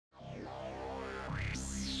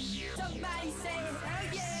Everybody say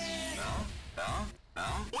hell yeah.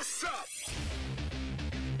 What's up?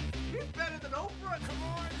 He's better than Oprah. Come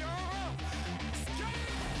on, y'all.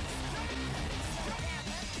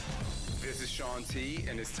 This is Shaun T,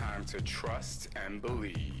 and it's time to trust and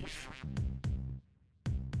believe.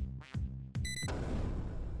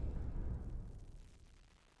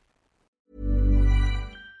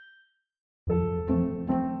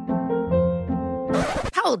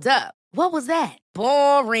 Hold up. What was that?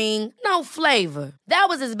 Boring. No flavor. That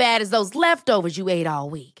was as bad as those leftovers you ate all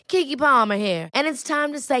week. Keke Palmer here, and it's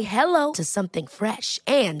time to say hello to something fresh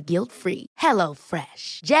and guilt-free. Hello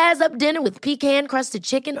Fresh. Jazz up dinner with pecan-crusted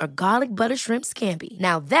chicken or garlic butter shrimp scampi.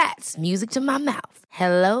 Now that's music to my mouth.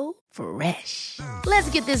 Hello Fresh. Let's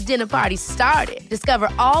get this dinner party started. Discover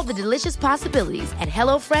all the delicious possibilities at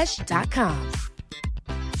hellofresh.com.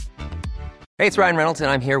 Hey, it's Ryan Reynolds,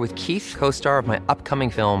 and I'm here with Keith, co-star of my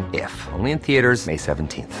upcoming film, If, only in theaters May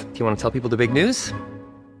 17th. Do you want to tell people the big news?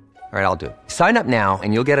 All right, I'll do it. Sign up now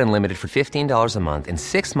and you'll get unlimited for $15 a month and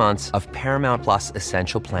 6 months of Paramount Plus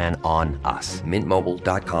Essential Plan on us.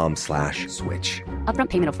 MintMobile.com/switch. Upfront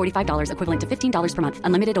payment of $45 equivalent to $15 per month.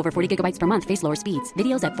 Unlimited over 40 gigabytes per month. Face lower speeds.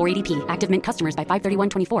 Videos at 480p. Active Mint customers by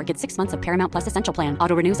 531.24 get 6 months of Paramount Plus Essential Plan.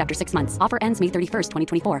 Auto renews after 6 months. Offer ends May 31st,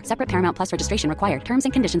 2024. Separate Paramount Plus registration required. Terms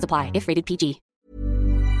and conditions apply if rated PG.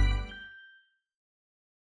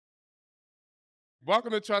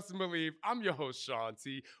 Welcome to Trust and Believe. I'm your host, Shaun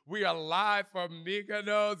T. We are live from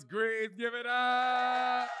Mykonos, Greece. Give it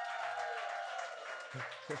up.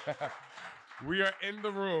 We are in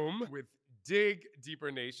the room with Dig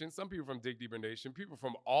Deeper Nation. Some people from Dig Deeper Nation, people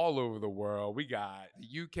from all over the world. We got the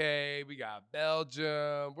UK, we got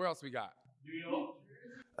Belgium. Where else we got? New York.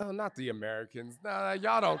 Oh, not the Americans. Nah,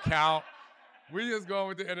 y'all don't count. We just going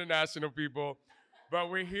with the international people. But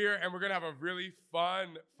we're here, and we're going to have a really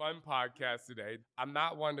fun podcast today. I'm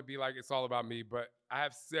not one to be like, it's all about me, but I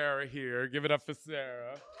have Sarah here. Give it up for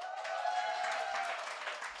Sarah.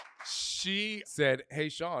 She said, hey,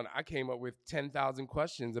 Shaun, I came up with 10,000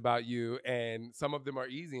 questions about you, and some of them are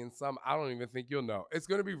easy, and some I don't even think you'll know. It's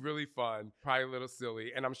going to be really fun, probably a little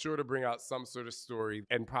silly, and I'm sure to bring out some sort of story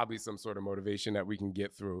and probably some sort of motivation that we can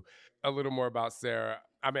get through. A little more about Sarah.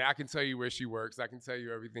 I mean, I can tell you where she works. I can tell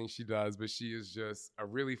you everything she does, but she is just a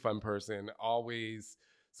really fun person, always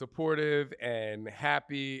supportive and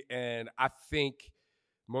happy. And I think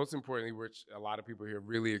most importantly, which a lot of people here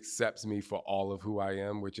really accepts me for all of who I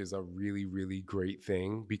am, which is a really, really great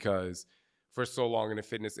thing, because for so long in the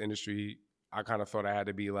fitness industry, I kind of thought I had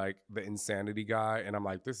to be like the insanity guy. And I'm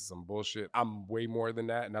like, this is some bullshit. I'm way more than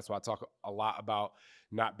that. And that's why I talk a lot about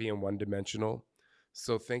not being one-dimensional.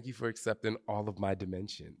 So thank you for accepting all of my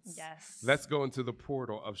dimensions. Yes. Let's go into the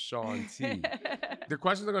portal of Shaun T. The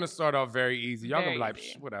questions are going to start off very easy. Y'all going to be like,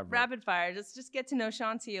 whatever. Rapid fire. Just get to know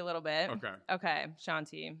Shaun T a little bit. Okay. Okay, Shaun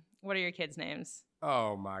T. What are your kids' names?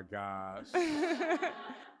 Oh, my gosh.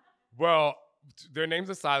 Well, their names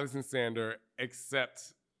are Silas and Sander,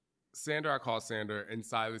 except Sander I call Sander, and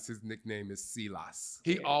Silas's nickname is Silas.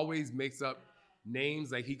 He always makes up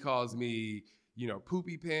names. Like, he calls me,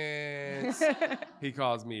 Poopy Pants. He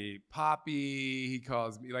calls me Poppy. He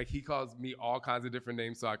calls me all kinds of different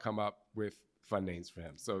names, so I come up with fun names for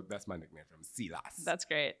him. So that's my nickname for him, Silas. That's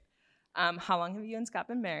great. How long have you and Scott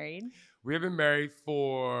been married? We have been married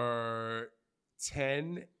for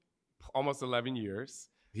 10, almost 11 years.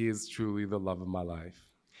 He is truly the love of my life.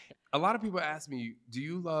 A lot of people ask me, do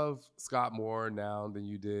you love Scott more now than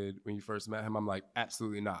you did when you first met him? I'm like,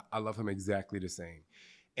 absolutely not. I love him exactly the same.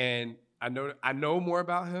 And I know more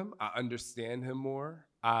about him. I understand him more.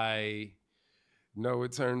 I know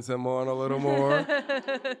it turns him on a little more.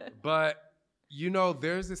 But,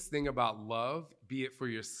 there's this thing about love, be it for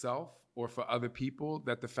yourself or for other people,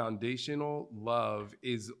 that the foundational love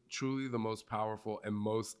is truly the most powerful and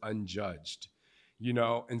most unjudged,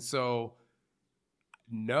 And so,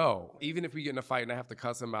 no, even if we get in a fight and I have to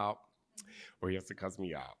cuss him out, or he has to cuss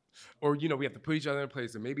me out, or, we have to put each other in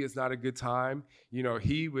place, and maybe it's not a good time,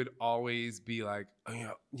 he would always be like,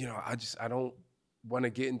 I don't want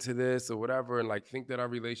to get into this or whatever, and like think that our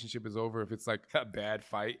relationship is over if it's like a bad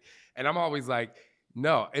fight. And I'm always like,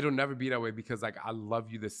 no, it'll never be that way, because like I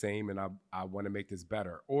love you the same, and I want to make this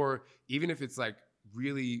better. Or even if it's like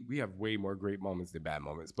really, we have way more great moments than bad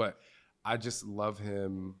moments, but I just love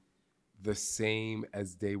him the same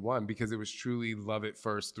as day one, because it was truly love at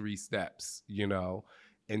first 3 steps,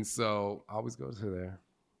 And so I always go to there.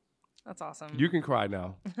 That's awesome. You can cry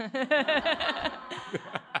now.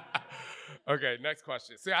 Okay, next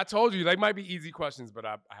question. See, I told you, they might be easy questions, but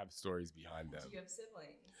I have stories behind them. Do you have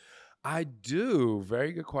siblings? I do.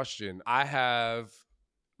 Very good question. I have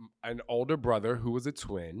an older brother who was a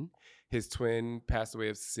twin. His twin passed away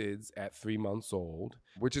of SIDS at 3 months old,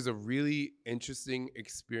 which is a really interesting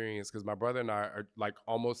experience because my brother and I are like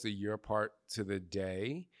almost a year apart to the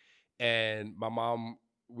day. And my mom,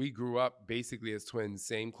 we grew up basically as twins,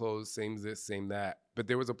 same clothes, same this, same that. But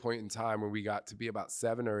there was a point in time when we got to be about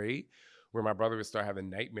 7 or 8 where my brother would start having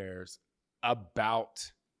nightmares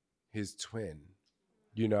about his twin,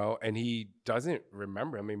 you know, and he doesn't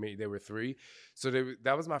remember. I mean, maybe they were 3. So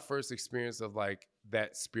that was my first experience of like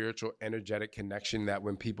that spiritual, energetic connection that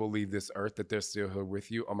when people leave this earth, that they're still here with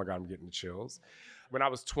you. Oh my God, I'm getting the chills. When I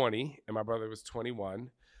was 20 and my brother was 21,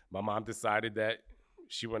 my mom decided that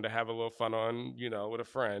she wanted to have a little fun on, you know, with a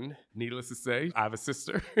friend. Needless to say, I have a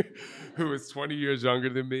sister who is 20 years younger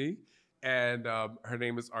than me. And her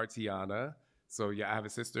name is Artiana. So yeah, I have a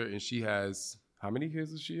sister and she has, how many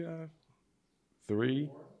kids does she have? 3?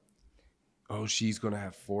 Oh, she's gonna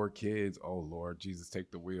have 4 kids. Oh Lord, Jesus,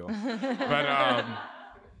 take the wheel. But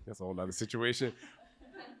that's a whole nother situation.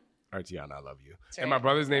 Artiana, I love you. And my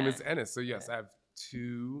brother's name is Ennis. So yes, I have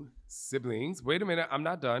 2 siblings. Wait a minute, I'm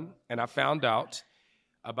not done. And I found out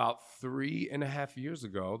about 3.5 years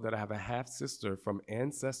ago that I have a half sister from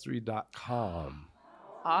Ancestry.com.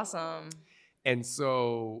 Awesome. And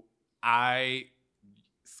so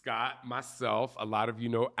Scott, myself, a lot of you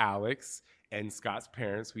know Alex, and Scott's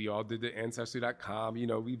parents, we all did the Ancestry.com. You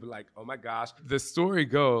know, we were like, oh my gosh. The story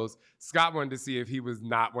goes, Scott wanted to see if he was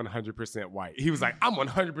not 100% white. He was like, I'm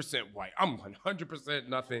 100% white. I'm 100%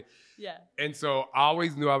 nothing. Yeah. And so I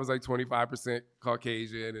always knew I was like 25%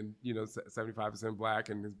 Caucasian and, you know, 75% black,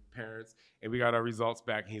 and his parents. And we got our results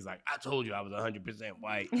back. And he's like, I told you I was 100%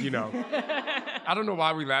 white, you know. I don't know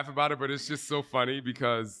why we laugh about it, but it's just so funny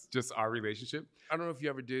because just our relationship. I don't know if you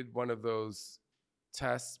ever did one of those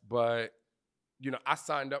tests, but you know, I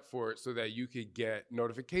signed up for it so that you could get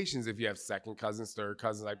notifications if you have second cousins, third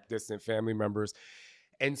cousins, like distant family members.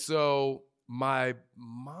 And so my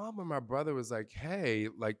mom and my brother was like, hey,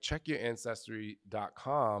 like check your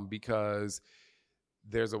Ancestry.com because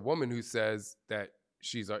there's a woman who says that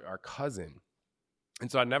she's our cousin.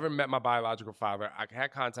 And so I never met my biological father. I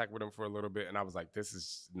had contact with him for a little bit and I was like, this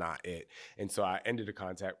is not it. And so I ended the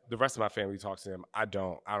contact. The rest of my family talks to him. I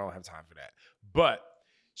don't have time for that. But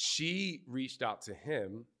she reached out to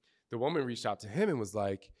him. The woman reached out to him and was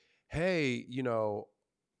like, hey, you know,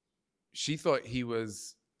 she thought he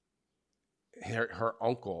was her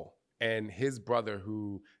uncle, and his brother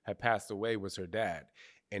who had passed away was her dad.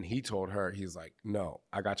 And he told her, he's like, no,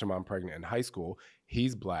 I got your mom pregnant in high school.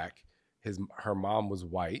 He's black. Her mom was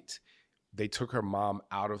white. They took her mom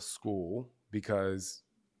out of school because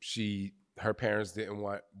her parents didn't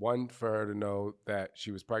want, 1, for her to know that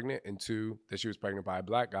she was pregnant, and 2, that she was pregnant by a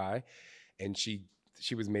black guy. And she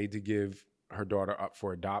was made to give her daughter up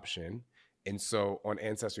for adoption. And so on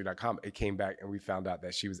Ancestry.com, it came back and we found out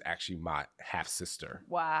that she was actually my half sister.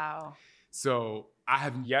 Wow. So I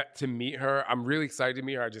have yet to meet her. I'm really excited to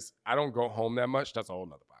meet her. I don't go home that much. That's a whole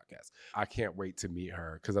nother podcast. I can't wait to meet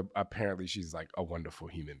her because apparently she's like a wonderful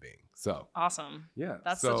human being. So awesome. Yeah.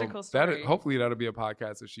 That's such a cool story. Hopefully that'll be a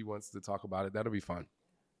podcast if she wants to talk about it. That'll be fun.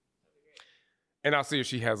 And I'll see if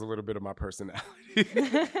she has a little bit of my personality.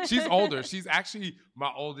 She's older. She's actually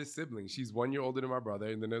my oldest sibling. She's 1 year older than my brother,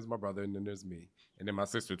 and then there's my brother, and then there's me. And then my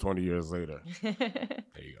sister 20 years later. There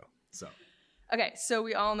you go. So. Okay, so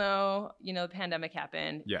we all know, you know, the pandemic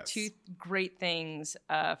happened. Yes. 2 great things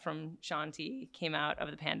from Shaun T came out of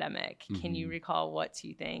the pandemic. Mm-hmm. Can you recall what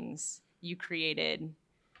 2 things you created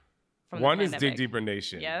from One the is pandemic? Dig Deeper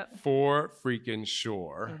Nation. Yep. For freaking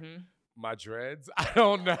sure. Mm-hmm. My dreads? I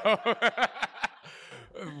don't know.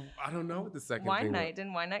 I don't know what the second Wine thing Night.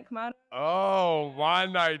 Didn't Wine Night come out? Oh,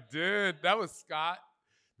 Wine Night did. That was Scott.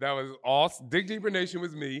 That was all. Dig Deeper Nation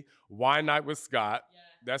was me. Wine Night was Scott. Yeah.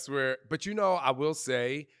 That's where, but you know, I will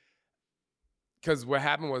say, because what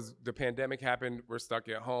happened was the pandemic happened. We're stuck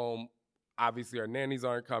at home. Obviously, our nannies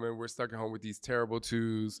aren't coming. We're stuck at home with these terrible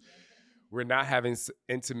twos. We're not having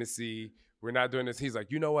intimacy. We're not doing this. He's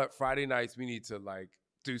like, you know what? Friday nights, we need to like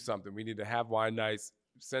do something. We need to have wine nights,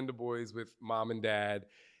 send the boys with mom and dad.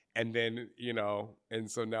 And then, you know,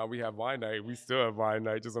 and so now we have wine night. We still have wine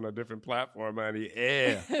night, just on a different platform, honey.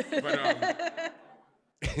 Yeah. But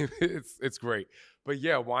it's great. But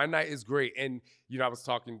yeah, wine night is great. And, you know, I was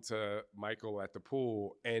talking to Michael at the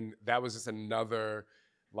pool, and that was just another,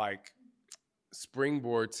 like,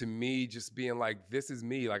 springboard to me just being like, this is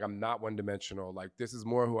me. Like, I'm not one-dimensional. Like, this is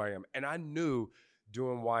more who I am. And I knew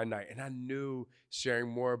doing wine night, and I knew sharing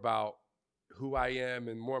more about who I am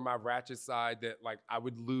and more my ratchet side that, like, I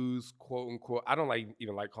would lose, quote unquote, I don't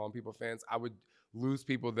even like calling people fans. I would lose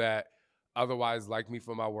people that otherwise like me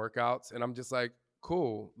for my workouts. And I'm just like,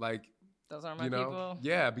 cool. Like, those are my people.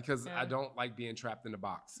 Yeah, because I don't like being trapped in a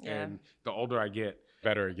box. Yeah. And the older I get,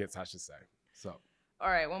 better it gets, I should say. So. All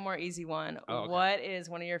right, one more easy one. Oh, okay. What is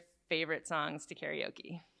one of your favorite songs to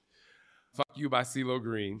karaoke? Fuck You by CeeLo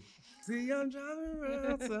Green. See, I'm driving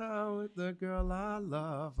around town with the girl I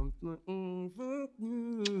love.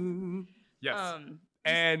 Yes.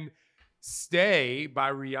 And Stay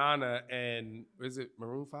by Rihanna and, is it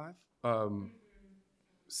Maroon 5?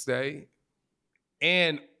 Stay.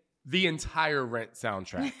 And the entire Rent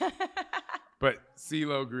soundtrack. But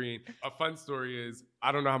CeeLo Green, a fun story is,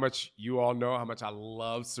 I don't know how much you all know how much I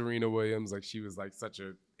love Serena Williams. Like, she was like such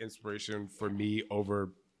an inspiration for me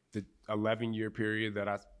over the 11-year period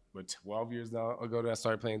that 12 years now ago that I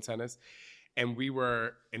started playing tennis. And we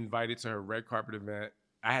were invited to her red carpet event.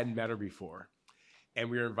 I hadn't met her before. And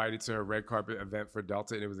we were invited to her red carpet event for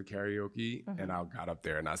Delta, and it was a karaoke. Mm-hmm. And I got up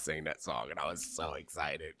there and I sang that song, and I was so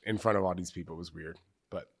excited in front of all these people. It was weird,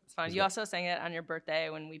 but it's fun. You also sang it on your birthday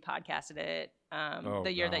when we podcasted it, the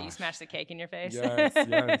year that you smashed the cake in your face. Yes.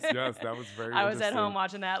 That was very I was at home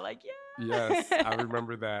watching that, like, yeah. Yes, I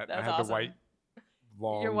remember that. I had awesome. The white,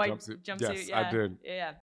 long your white jumpsuit. Yes, yeah. I did.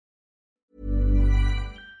 Yeah.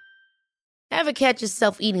 Ever catch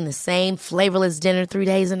yourself eating the same flavorless dinner 3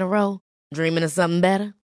 days in a row? Dreaming of something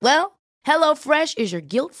better? Well, HelloFresh is your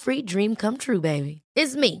guilt-free dream come true, baby.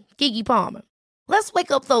 It's me, Keke Palmer. Let's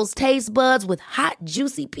wake up those taste buds with hot,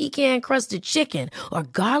 juicy pecan-crusted chicken or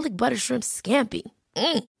garlic butter shrimp scampi.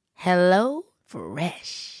 Hello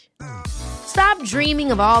Fresh. Stop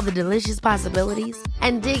dreaming of all the delicious possibilities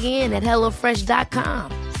and dig in at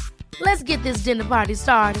HelloFresh.com. Let's get this dinner party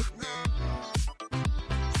started.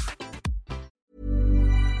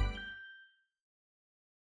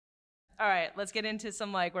 All right, let's get into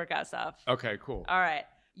some like workout stuff. Okay, cool. All right,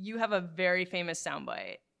 you have a very famous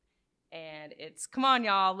soundbite, and it's "Come on,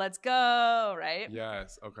 y'all, let's go!" Right?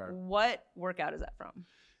 Yes. Okay. What workout is that from?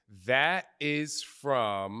 That is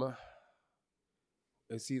from.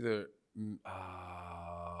 It's either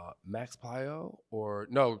Max Plyo or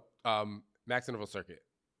no, Max Interval Circuit.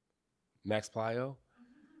 Max Plyo.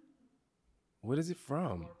 What is it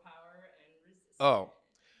from? More power and resistance. Oh,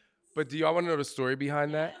 but do y'all want to know the story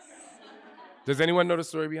behind that? Does anyone know the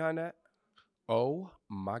story behind that? Oh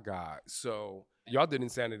my God. So y'all did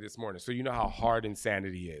Insanity this morning. So you know how hard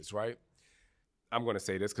Insanity is, right? I'm going to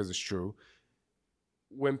say this because it's true.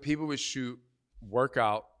 When people would shoot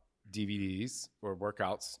workout DVDs or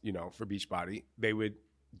workouts, for Beachbody, they would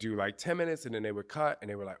do like 10 minutes and then they would cut and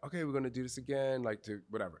they were like, okay, we're going to do this again, like to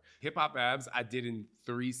whatever. Hip hop abs, I did in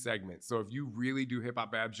 3 segments. So if you really do hip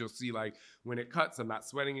hop abs, you'll see like when it cuts, I'm not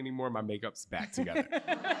sweating anymore. My makeup's back together.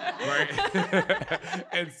 Right?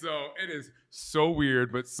 And so it is so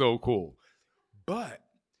weird, but so cool. But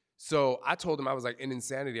so I told him, I was like, in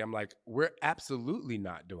Insanity, I'm like, we're absolutely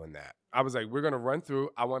not doing that. I was like, we're going to run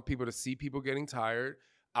through. I want people to see people getting tired.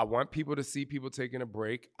 I want people to see people taking a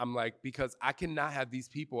break. I'm like, because I cannot have these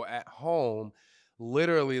people at home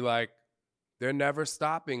literally like, they're never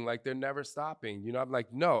stopping. Like, they're never stopping. I'm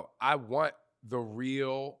like, no, I want the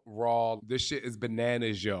real, raw, this shit is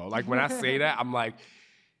bananas, yo. Like, when I say that, I'm like,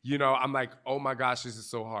 I'm like, oh my gosh, this is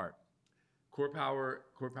so hard. Core power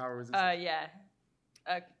resistance? Yeah.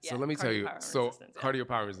 So let me tell you. Cardio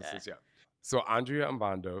power resistance, yeah. So Andrea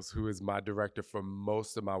Ambandos, who is my director for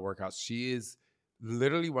most of my workouts, she is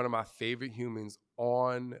literally one of my favorite humans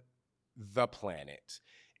on the planet.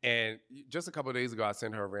 And just a couple of days ago, I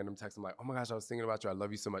sent her a random text. I'm like, oh my gosh, I was thinking about you. I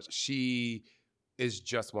love you so much. She is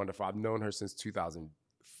just wonderful. I've known her since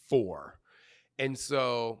 2004. And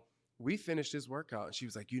so we finished this workout and she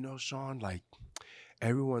was like, Shaun, like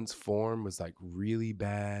everyone's form was like really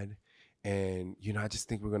bad. And, I just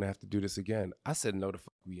think we're going to have to do this again. I said, no, the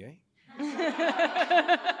fuck we ain't.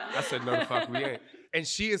 I said, no, the fuck we ain't. And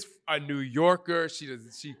she is a New Yorker. She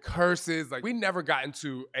curses. Like, we never got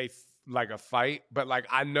into a fight, but like,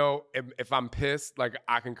 I know if I'm pissed, like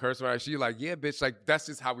I can curse her. She's like, yeah, bitch. Like, that's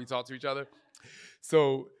just how we talk to each other.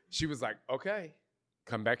 So she was like, okay,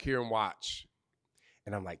 come back here and watch.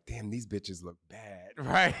 And I'm like, damn, these bitches look bad,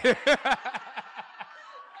 right?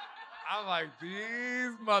 I'm like,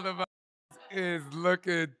 these motherfuckers is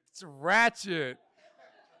looking ratchet.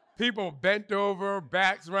 People bent over,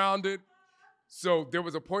 backs rounded. So there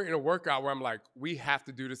was a point in a workout where I'm like, we have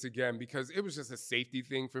to do this again because it was just a safety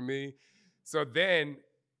thing for me. So then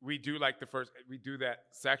we do that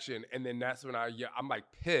section. And then that's when I'm like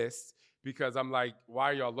pissed because I'm like,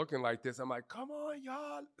 why are y'all looking like this? I'm like, come on,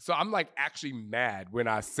 y'all. So I'm like actually mad when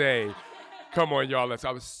I say, come on, y'all.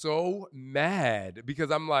 I was so mad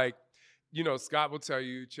because I'm like, you know, Scott will tell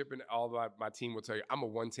you, Chip and all of my team will tell you, I'm a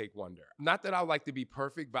one-take wonder. Not that I like to be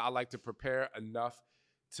perfect, but I like to prepare enough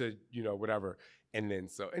to, you know, whatever. And then,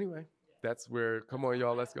 so anyway, that's where, come on,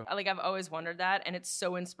 y'all, let's go. Like, I've always wondered that, and it's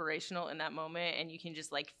so inspirational in that moment, and you can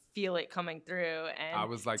just, like, feel it coming through. And I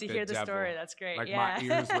was like to the hear the devil. story, that's great. Like, yeah. my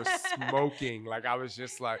ears were smoking. Like, I was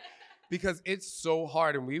just like, because it's so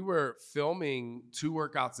hard. And we were filming 2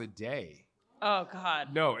 workouts a day. Oh,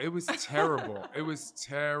 God. No, it was terrible. It was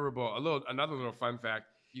terrible. Another little fun fact.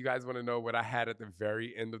 You guys want to know what I had at the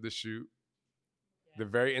very end of the shoot? The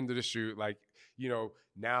very end of the shoot, like, you know,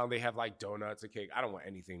 now they have like donuts and cake. I don't want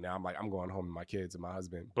anything now. I'm like, I'm going home to my kids and my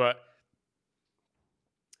husband. But,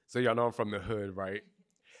 so y'all know I'm from the hood, right?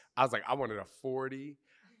 I was like, I wanted a 40.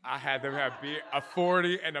 I had them have beer, a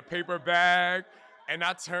 40 and a paper bag. And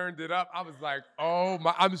I turned it up. I was like, oh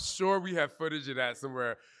my, I'm sure we have footage of that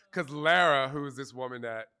somewhere. Because Lara, who is this woman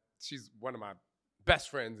that, she's one of my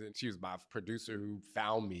best friends, and she was my producer who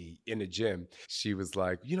found me in the gym. She was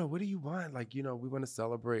like, you know, what do you want? Like, you know, we want to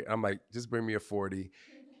celebrate. I'm like, just bring me a 40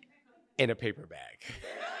 and a paper bag.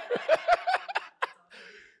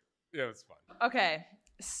 Yeah, it was fun. Okay,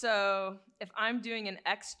 so if I'm doing an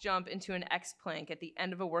X jump into an X plank at the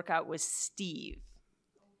end of a workout with Steve,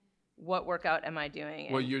 what workout am I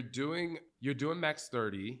doing? Well, you're doing max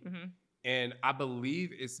 30. Mm-hmm. And I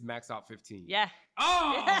believe it's max out 15. Yeah.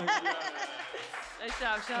 Oh! Nice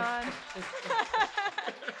job, Shaun.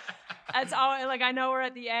 That's all. Like, I know we're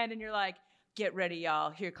at the end, and you're like, "Get ready,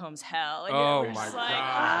 y'all. Here comes hell." And Oh we're my just God. like,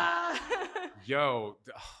 ah. Yo,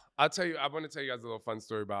 I want to tell you guys a little fun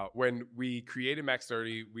story about when we created Max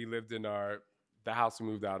 30. We lived in the house we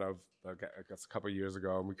moved out of, like, I guess a couple of years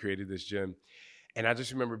ago, and we created this gym. And I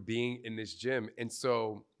just remember being in this gym. And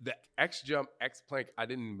so the X jump, X plank, I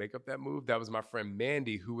didn't make up that move. That was my friend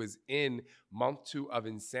Mandy, who was in month 2 of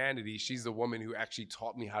Insanity. She's the woman who actually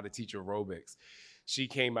taught me how to teach aerobics. She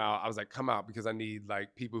came out. I was like, come out, because I need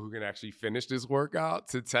like people who can actually finish this workout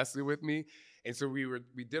to test it with me. And so we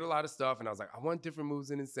did a lot of stuff. And I was like, I want different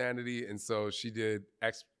moves in Insanity. And so she did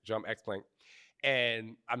X jump, X plank.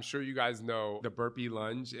 And I'm sure you guys know the burpee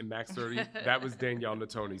lunge in Max 30. That was Danielle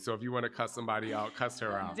Natoni. So if you want to cuss somebody out, cuss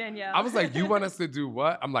her out. Danielle. I was like, you want us to do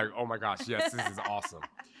what? I'm like, oh my gosh, yes, this is awesome.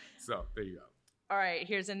 So there you go. All right,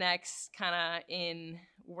 here's the next kind of in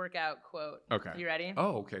workout quote. Okay. You ready?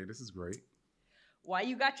 Oh, okay. This is great. Why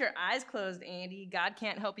you got your eyes closed, Andy? God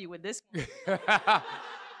can't help you with this.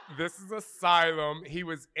 This is Asylum. He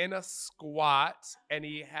was in a squat, and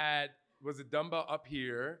he was a dumbbell up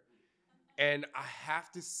here. And I have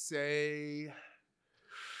to say,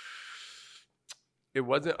 it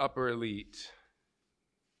wasn't upper elite.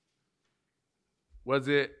 Was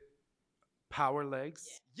it power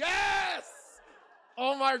legs? Yeah. Yes!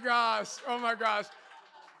 Oh my gosh. Oh my gosh.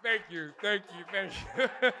 Thank you. Thank you. Thank you.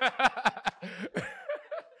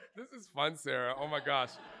 This is fun, Sarah. Oh my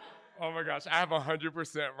gosh. Oh my gosh. I have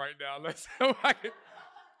 100% right now.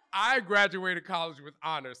 I graduated college with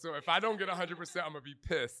honors. So if I don't get 100%, I'm going to be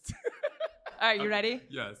pissed. All right, you ready?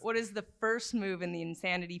 Yes. What is the first move in the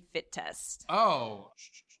Insanity Fit Test? Oh.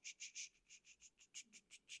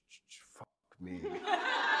 Fuck me.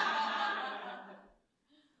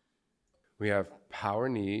 We have power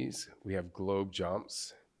knees. We have globe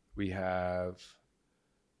jumps. We have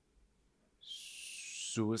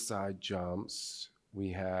suicide jumps.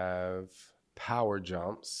 We have power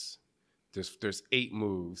jumps. There's 8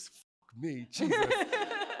 moves. Fuck me, Jesus.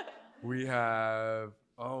 We have...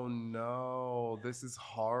 Oh no, this is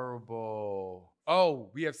horrible.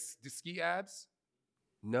 Oh, we have the ski abs?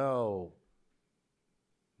 No.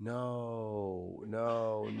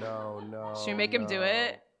 Should we make him do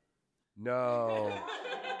it? No.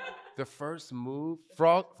 The first move?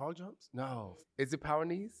 Frog jumps? No. Is it power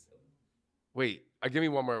knees? Wait, give me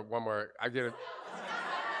one more. I get it.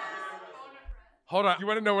 Hold on. You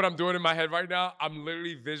want to know what I'm doing in my head right now? I'm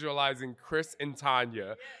literally visualizing Chris and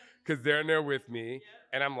Tanya, because they're in there with me.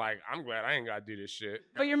 And I'm like, I'm glad I ain't got to do this shit.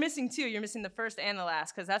 But you're missing 2. You're missing the first and the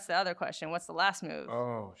last, because that's the other question. What's the last move?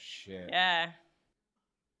 Oh, shit. Yeah.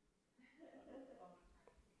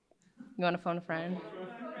 You want to phone a friend?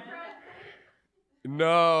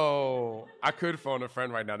 No. I could phone a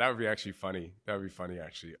friend right now. That would be actually funny. That would be funny,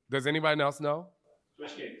 actually. Does anybody else know?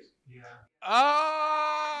 Switch games. Yeah.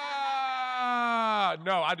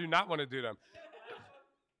 No, I do not want to do them.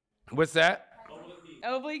 What's that?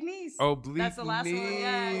 Oblique knees. Oblique That's the last knees. one.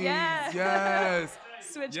 Yeah. Yes.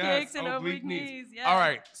 Switch Yes, kicks and oblique knees. Yeah. All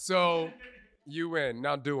right. So you win.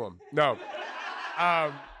 Now do them. No.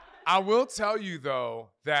 I will tell you, though,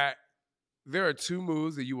 that there are 2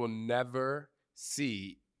 moves that you will never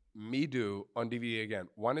see me do on DVD again.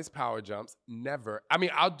 One is power jumps. Never. I mean,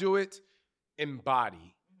 I'll do it in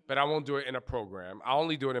body, but I won't do it in a program. I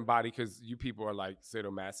only do it in body because you people are like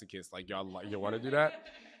sadomasochists. Like y'all want to do that?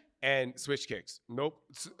 And switch kicks. Nope.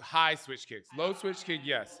 High switch kicks. Low switch kick,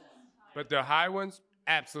 yes. But the high ones,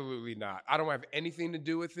 absolutely not. I don't have anything to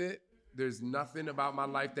do with it. There's nothing about my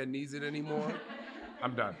life that needs it anymore.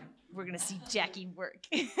 I'm done. We're going to see Jackie work.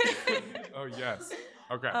 Oh, yes.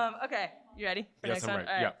 Okay. Okay, you ready for Yes, next I'm one? ready.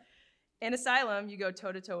 All right. Yeah. In Asylum, you go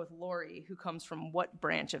toe-to-toe with Lori, who comes from what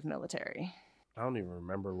branch of military? I don't even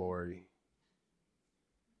remember Lori.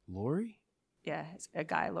 Lori? Yeah, it's a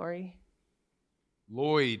guy, Lori.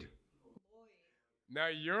 Lloyd. Now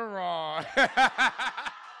you're wrong.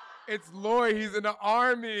 It's Lloyd. He's in the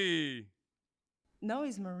Army. No,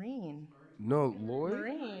 he's Marine. No, Lloyd?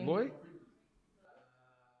 Marine. Lloyd?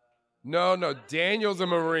 No. Daniel's a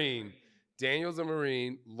Marine. Daniel's a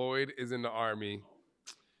Marine. Lloyd is in the Army.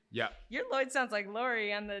 Yeah. Your Lloyd sounds like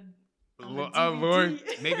Lori on the Lloyd.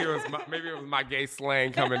 DVD. Maybe it was my gay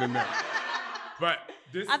slang coming in there. But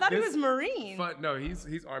I thought he was Marine. No,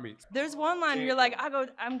 he's Army. There's one line where you're like,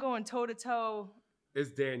 I'm going toe to toe.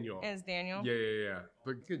 It's Daniel. And it's Daniel. Yeah.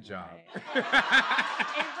 But good job. Right. A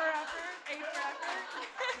for effort.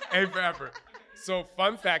 A for effort. So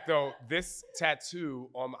fun fact though, this tattoo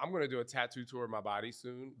I'm gonna do a tattoo tour of my body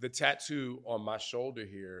soon. The tattoo on my shoulder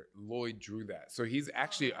here, Lloyd drew that. So he's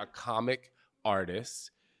actually a comic artist,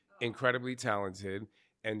 incredibly talented.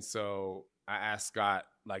 And so I asked Scott,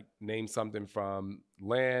 like, name something from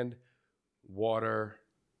land, water,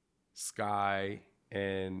 sky,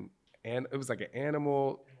 and it was like an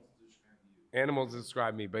animal. Animals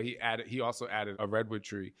describe me, but he also added a redwood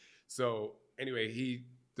tree. So anyway, he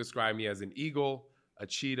described me as an eagle, a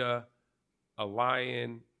cheetah, a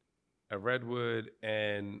lion, a redwood,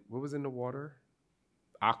 and what was in the water?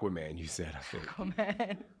 Aquaman, you said, I think.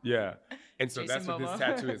 Aquaman. Yeah. And so Jason that's what Momoa. this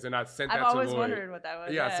tattoo is. And I sent that to I've Lloyd. always wondered what that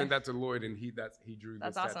was. Yeah, I sent that to Lloyd, and he drew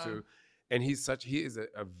That's this awesome. tattoo. And he is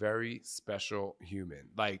a very special human.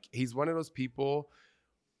 Like, he's one of those people,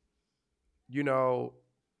 you know,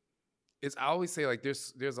 I always say, like,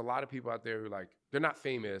 there's a lot of people out there who, like, they're not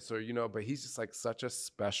famous or, you know, but he's just like such a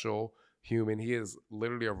special human. He is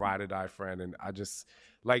literally a ride or die friend. And I just,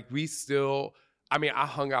 like, I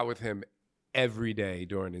hung out with him every day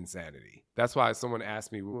during Insanity. That's why someone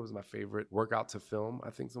asked me, what was my favorite workout to film? I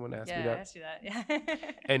think someone asked me that. Yeah, I asked you that. Yeah.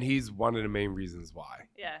 And he's one of the main reasons why.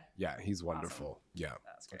 Yeah. Yeah, he's wonderful. Awesome. Yeah.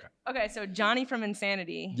 That's great. Okay, so Johnny from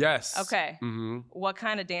Insanity. Yes. Okay. Mm-hmm. What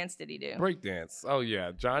kind of dance did he do? Break dance. Oh,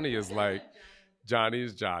 yeah. Johnny is like, Johnny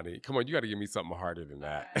is Johnny. Come on, you got to give me something harder than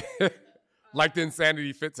that. Like the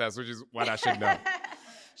Insanity Fit Test, which is what I should know.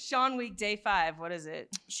 Shaun Week, day 5. What is it?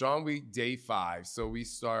 Shaun Week, day 5. So we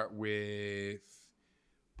start with,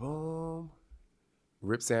 boom,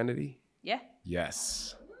 Rip Sanity. Yeah.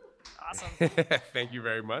 Yes. Awesome. Thank you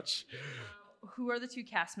very much. Who are the 2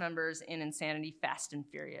 cast members in Insanity Fast and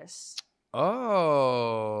Furious?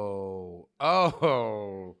 Oh.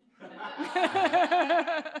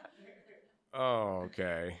 Oh,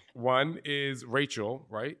 okay. One is Rachel,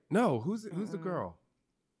 right? No, who's the girl?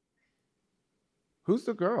 Who's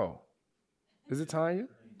the girl? Is it Tanya?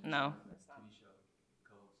 No.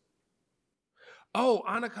 Oh,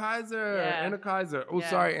 Anna Kaiser. Yeah. Anna Kaiser. Oh, Yeah.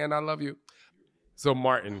 sorry, Anna, I love you. So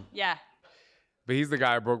Martin. Yeah. But he's the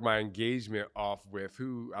guy I broke my engagement off with.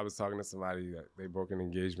 Who I was talking to somebody that they broke an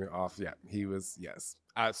engagement off. Yeah, he was, yes.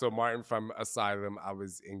 So Martin from Asylum, I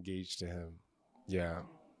was engaged to him. Yeah.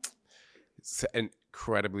 He's an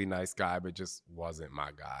incredibly nice guy, but just wasn't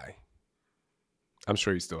my guy. I'm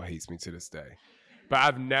sure he still hates me to this day. But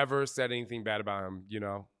I've never said anything bad about him, you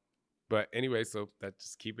know? But anyway, so that's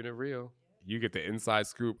just keeping it real. You get the inside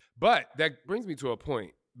scoop. But that brings me to a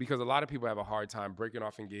point, because a lot of people have a hard time breaking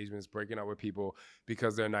off engagements, breaking up with people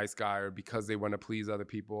because they're a nice guy or because they want to please other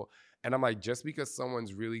people. And I'm like, just because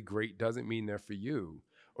someone's really great doesn't mean they're for you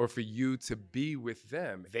or for you to be with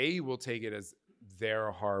them. They will take it as they're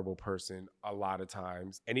a horrible person a lot of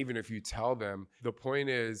times. And even if you tell them, the point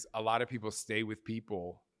is a lot of people stay with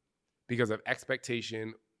people because of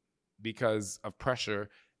expectation, because of pressure,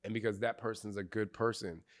 and because that person's a good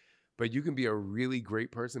person. But you can be a really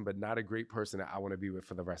great person, but not a great person that I want to be with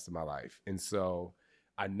for the rest of my life. And so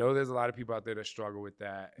I know there's a lot of people out there that struggle with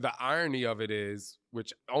that. The irony of it is,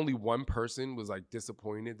 which only one person was like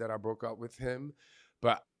disappointed that I broke up with him.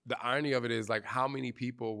 But the irony of it is, like, how many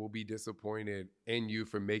people will be disappointed in you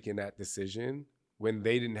for making that decision when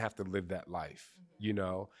they didn't have to live that life, you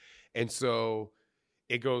know? And so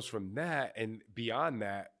it goes from that and beyond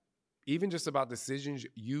that, even just about decisions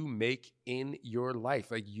you make in your life.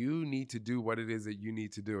 Like, you need to do what it is that you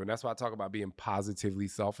need to do. And that's why I talk about being positively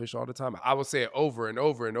selfish all the time. I will say it over and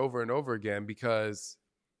over and over and over again, because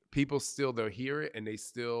people still, they'll hear it and they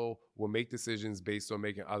still will make decisions based on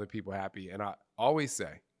making other people happy. And I always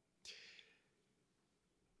say,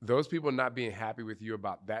 those people not being happy with you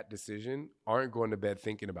about that decision aren't going to bed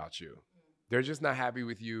thinking about you. They're just not happy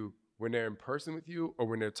with you when they're in person with you or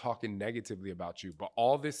when they're talking negatively about you. But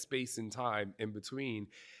all this space and time in between,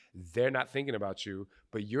 they're not thinking about you,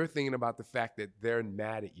 but you're thinking about the fact that they're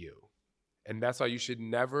mad at you. And that's why you should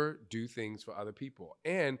never do things for other people.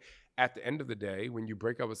 And at the end of the day, when you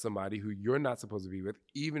break up with somebody who you're not supposed to be with,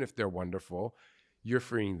 even if they're wonderful, you're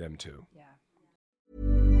freeing them too. Yeah.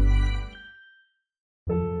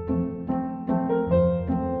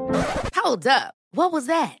 Hold up. What was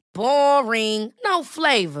that? Boring. No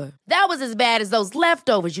flavor. That was as bad as those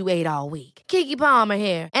leftovers you ate all week. Keke Palmer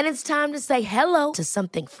here, and it's time to say hello to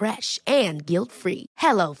something fresh and guilt-free.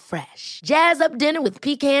 Hello Fresh. Jazz up dinner with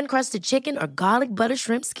pecan-crusted chicken or garlic butter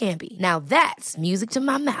shrimp scampi. Now that's music to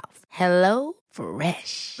my mouth. Hello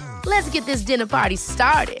Fresh. Let's get this dinner party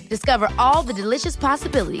started. Discover all the delicious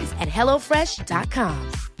possibilities at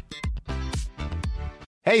hellofresh.com.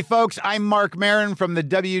 Hey, folks, I'm Mark Maron from the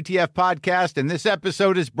WTF Podcast, and this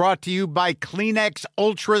episode is brought to you by Kleenex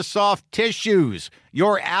Ultra Soft Tissues,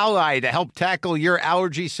 your ally to help tackle your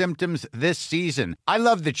allergy symptoms this season. I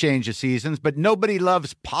love the change of seasons, but nobody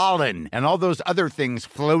loves pollen and all those other things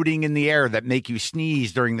floating in the air that make you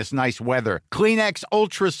sneeze during this nice weather. Kleenex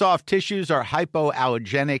Ultra Soft Tissues are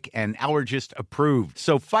hypoallergenic and allergist approved,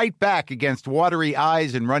 so fight back against watery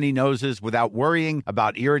eyes and runny noses without worrying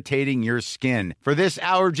about irritating your skin. For this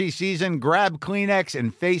allergy season, grab Kleenex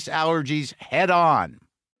and face allergies head on.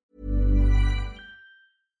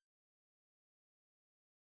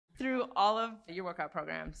 Through all of your workout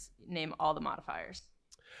programs, name all the modifiers.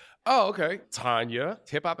 Oh, okay. Tanya.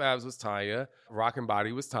 Hip Hop Abs was Tanya. Rockin'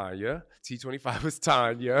 Body was Tanya. T25 was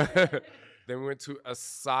Tanya. Then we went to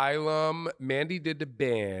Asylum. Mandy did the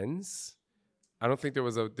bands. I don't think there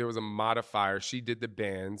was a modifier. She did the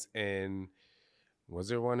bands. And was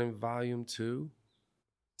there one in volume 2?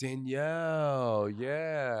 Danielle,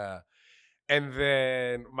 yeah. And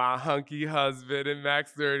then my hunky husband and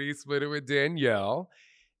Max 30 split it with Danielle.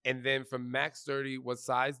 And then from Max 30, what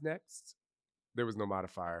size next? There was no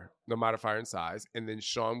modifier in size. And then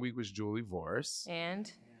Shaun Week was Julie Vorse.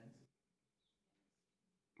 And?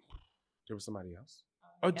 There was somebody else.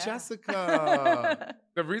 Oh, yeah. Jessica.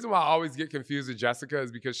 The reason why I always get confused with Jessica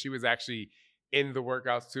is because she was actually in the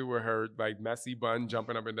workouts too, with her like messy bun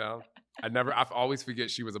jumping up and down. I always forget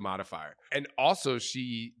she was a modifier. And also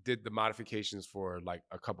she did the modifications for like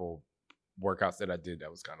a couple workouts that I did that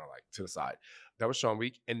was kind of like to the side. That was Shaun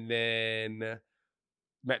Week. And then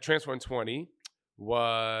Transform 20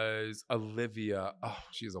 was Olivia. Oh,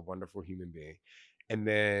 she's a wonderful human being. And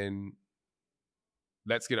then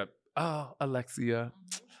Let's Get Up. Oh, Alexia.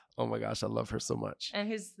 Oh my gosh, I love her so much. And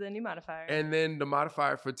who's the new modifier? And then the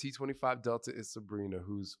modifier for T25 Delta is Sabrina,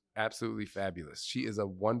 who's absolutely fabulous. She is a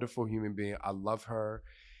wonderful human being. I love her.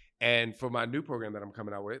 And for my new program that I'm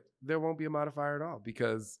coming out with, there won't be a modifier at all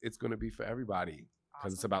because it's going to be for everybody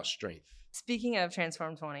because it's about strength. Speaking of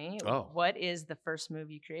Transform 20, what is the first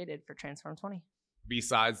move you created for Transform 20?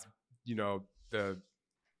 Besides, the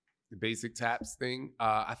basic taps thing,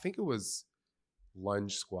 I think it was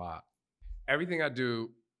lunge squat. Everything I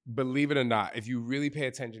do, believe it or not, if you really pay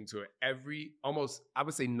attention to it, I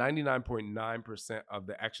would say 99.9% of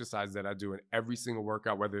the exercises that I do in every single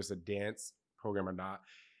workout, whether it's a dance program or not,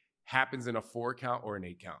 happens in a 4 count or an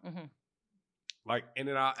 8 count. Mm-hmm. Like in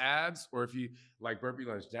and out abs, or if you like burpee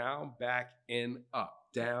lunge, down, back, in, up,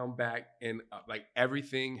 down, back, in, up. Like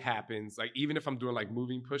everything happens. Like even if I'm doing like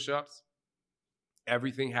moving push-ups,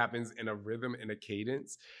 everything happens in a rhythm and a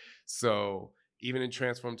cadence. So even in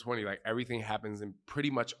Transform 20, like everything happens in pretty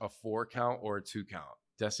much a 4 count or a 2 count.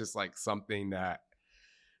 That's just like something that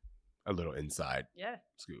a little inside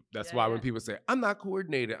scoop. That's why when people say, I'm not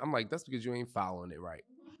coordinated, I'm like, that's because you ain't following it right.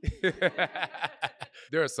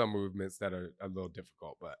 There are some movements that are a little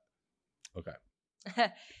difficult, but okay.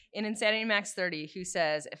 In Insanity Max 30, who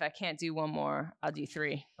says, if I can't do one more, I'll do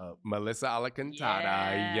 3? Melissa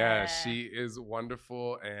Alcantara. Yeah, she is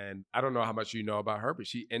wonderful. And I don't know how much you know about her, but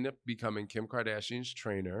she ended up becoming Kim Kardashian's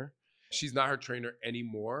trainer. She's not her trainer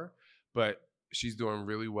anymore, but she's doing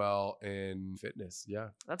really well in fitness. Yeah.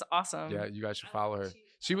 That's awesome. Yeah, you guys should follow her.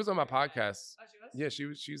 She was on my podcast. Oh, she was?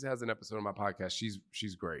 Yeah, she has an episode on my podcast.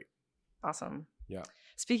 She's great. Awesome. Yeah.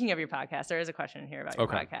 Speaking of your podcast, there is a question here about your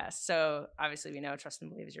podcast. So obviously we know Trust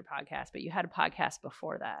and Believe is your podcast, but you had a podcast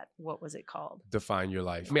before that. What was it called? Define Your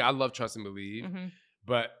Life. I mean, I love Trust and Believe,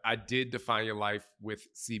 but I did Define Your Life with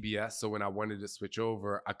CBS. So when I wanted to switch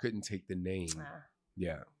over, I couldn't take the name.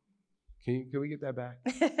 Yeah. Can we get that back?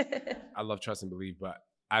 I love Trust and Believe, but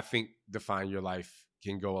I think Define Your Life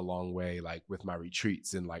can go a long way, like with my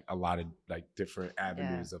retreats and like a lot of like different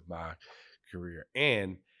avenues of my career.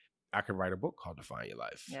 And I could write a book called Define Your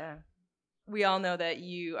Life. Yeah. We all know that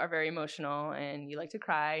you are very emotional and you like to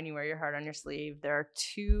cry and you wear your heart on your sleeve. There are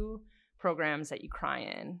 2 programs that you cry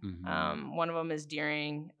in. Mm-hmm. One of them is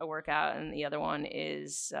during a workout, and the other one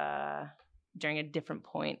is during a different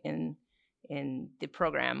point in the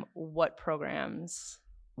program. What programs?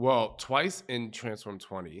 Well, twice in Transform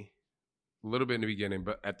 20, a little bit in the beginning,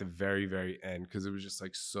 but at the very, very end, because it was just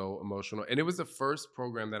like so emotional. And it was the first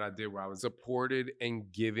program that I did where I was supported in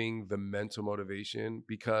giving the mental motivation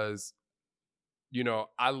because, you know,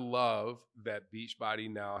 I love that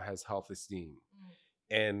Beachbody now has health esteem.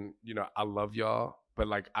 And, you know, I love y'all, but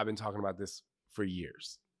like I've been talking about this for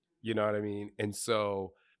years. You know what I mean? And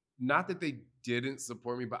so, not that they didn't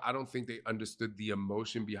support me, but I don't think they understood the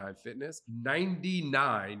emotion behind fitness.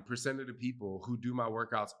 99% of the people who do my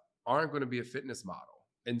workouts aren't going to be a fitness model.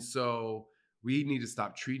 And so we need to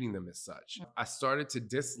stop treating them as such. I started to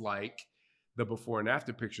dislike the before and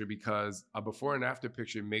after picture because a before and after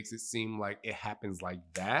picture makes it seem like it happens like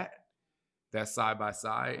that side by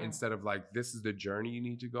side, instead of like, this is the journey you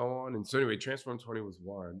need to go on. And so anyway, Transform 20 was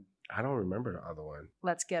one. I don't remember the other one.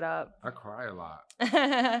 Let's Get Up. I cry a lot.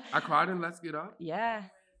 I cried in Let's Get Up? Yeah.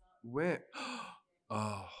 When?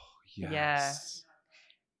 Oh, yes.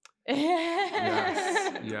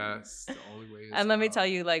 Yeah. Yes. The only way is And let me up. tell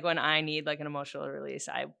you, like when I need like an emotional release,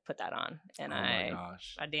 I put that on and my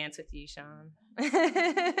gosh. I dance with you, Shaun.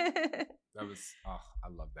 That was, I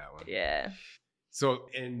love that one. Yeah. So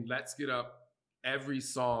in Let's Get Up, every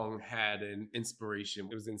song had an inspiration.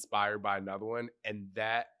 It was inspired by another one. And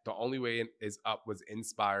that, The Only Way Is Up, was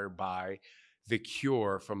inspired by The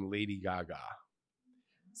Cure from Lady Gaga.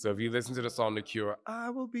 So if you listen to the song The Cure, I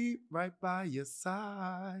will be right by your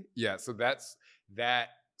side. Yeah, so that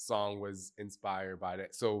song was inspired by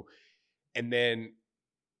that. So, and then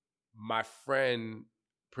my friend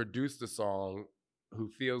produced the song, Who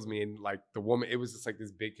Feels Me, and like the woman, it was just like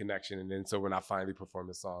this big connection. And then so when I finally performed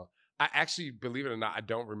the song, I actually, believe it or not, I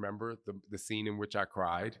don't remember the scene in which I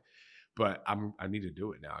cried, but I need to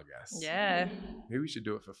do it now, I guess. Yeah. Maybe we should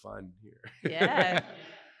do it for fun here. Yeah.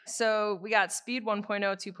 So we got Speed 1.0,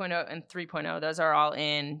 2.0, and 3.0. Those are all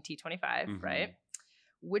in T25, right?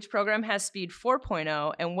 Which program has Speed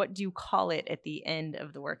 4.0, and what do you call it at the end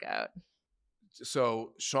of the workout?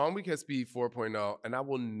 So Shaun Week has Speed 4.0, and I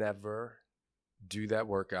will never do that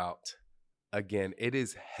workout again. It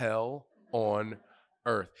is hell on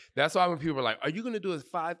earth. That's why when people are like, are you going to do a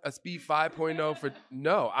Speed 5.0 for...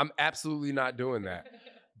 No, I'm absolutely not doing that.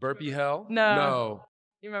 Burpee hell? No.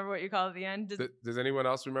 You remember what you called at the end? Does anyone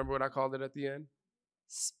else remember what I called it at the end?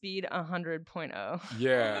 Speed 100.0.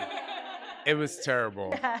 Yeah. It was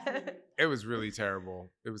terrible. It was really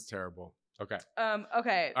terrible. It was terrible. Okay.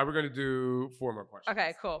 Okay. We're going to do 4 more questions.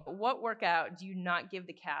 Okay, cool. What workout do you not give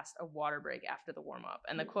the cast a water break after the warm-up?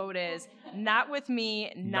 And the quote is, not with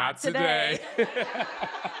me, not today.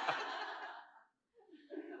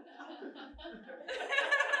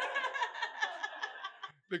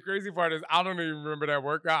 The crazy part is I don't even remember that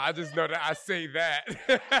workout. I just know that I say that.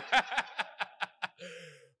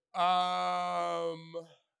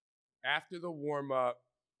 After the warm-up,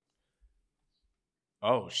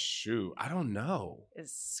 oh, shoot. I don't know.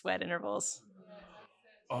 Is sweat intervals.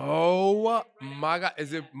 Oh, my God.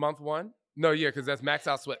 Is it month 1? No, yeah, because that's max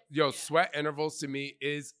out sweat. Yo, sweat intervals to me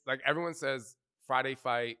is, like everyone says, Friday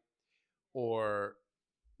fight or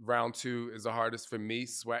round 2 is the hardest. For me,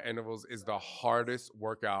 sweat intervals is the hardest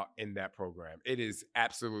workout in that program. It is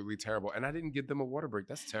absolutely terrible. And I didn't give them a water break.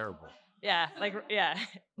 That's terrible. Yeah, like, yeah.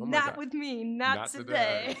 Oh my not God. with me, not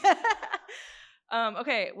today.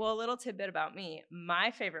 Okay, well, a little tidbit about me.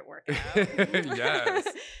 My favorite workout. Yes.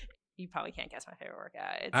 You probably can't guess my favorite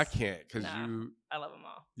workout. I can't because I love them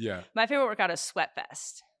all. Yeah. My favorite workout is Sweat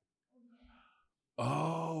Fest.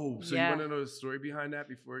 Oh, so Yeah. you want to know the story behind that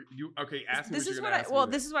before you? Okay, ask me This what is you're what going to ask me. well,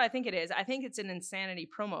 this is what I think it is. I think it's an Insanity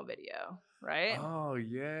promo video, right? Oh,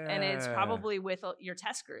 yeah. And it's probably with your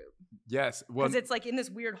test group. Yes. Well, Because it's like in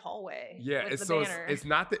this weird hallway. yeah, with it's the banner.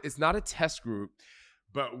 it's not a test group,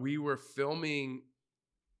 but we were filming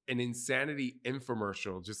an Insanity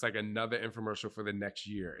infomercial, just like another infomercial for the next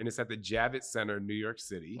year. And it's at the Javits Center in New York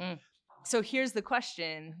City. So here's the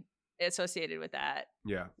question associated with that.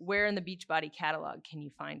 Yeah. Where in the Beachbody catalog can you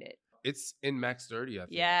find it? It's in Max 30, I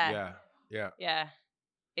think. Yeah. Yeah.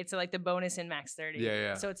 It's like the bonus in Max 30.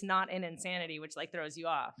 Yeah. So it's not in Insanity, which like throws you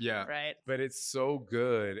off. Yeah. Right? But it's so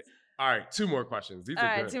good. All right, 2 more questions. These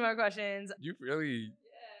are good. 2 more questions. You really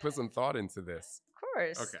put some thought into this. Of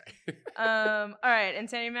course. Okay. All right.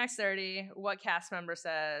 Insanity Max 30. What cast member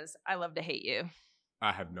says, I love to hate you?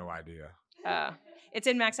 I have no idea. It's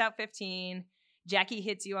in Max Out 15. Jackie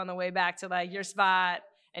hits you on the way back to like your spot.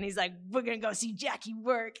 And he's like, we're going to go see Jackie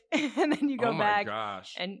work. And then you go back. Oh, my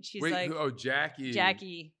gosh. And she's Wait, like, Jackie.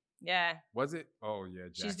 Jackie. Yeah. Was it? Oh, yeah.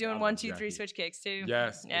 Jackie. She's doing 1, 2, 3 switch kicks too.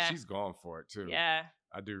 Yes. Yeah. She's going for it too. Yeah.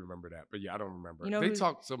 I do remember that. But yeah, I don't remember. You know they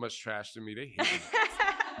talk so much trash to me. They hate me.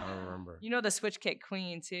 I don't remember. You know the switch kick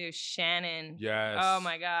queen too, Shannon. Yes. Oh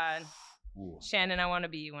my God. Ooh. Shannon, I want to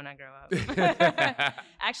be you when I grow up.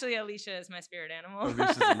 Actually, Alicia is my spirit animal.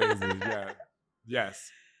 Alicia's amazing. Yeah.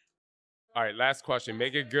 Yes. All right, last question.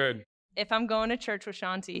 Make it good. If I'm going to church with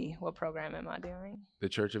Shanti, what program am I doing? The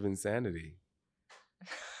Church of Insanity.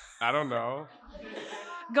 I don't know.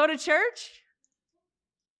 Go to church?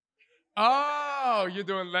 Oh, you're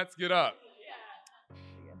doing Let's Get Up.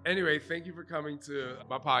 Anyway, thank you for coming to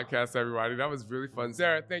my podcast, everybody. That was really fun.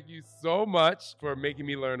 Sarah, thank you so much for making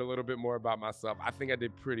me learn a little bit more about myself. I think I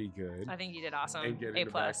did pretty good. I think you did awesome. And getting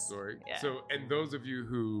the backstory. Yeah. So, and those of you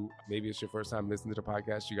who maybe it's your first time listening to the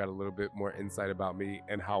podcast, you got a little bit more insight about me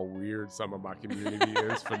and how weird some of my community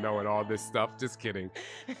is for knowing all this stuff. Just kidding.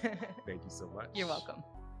 Thank you so much. You're welcome.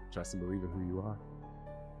 Trust and believe in who you are.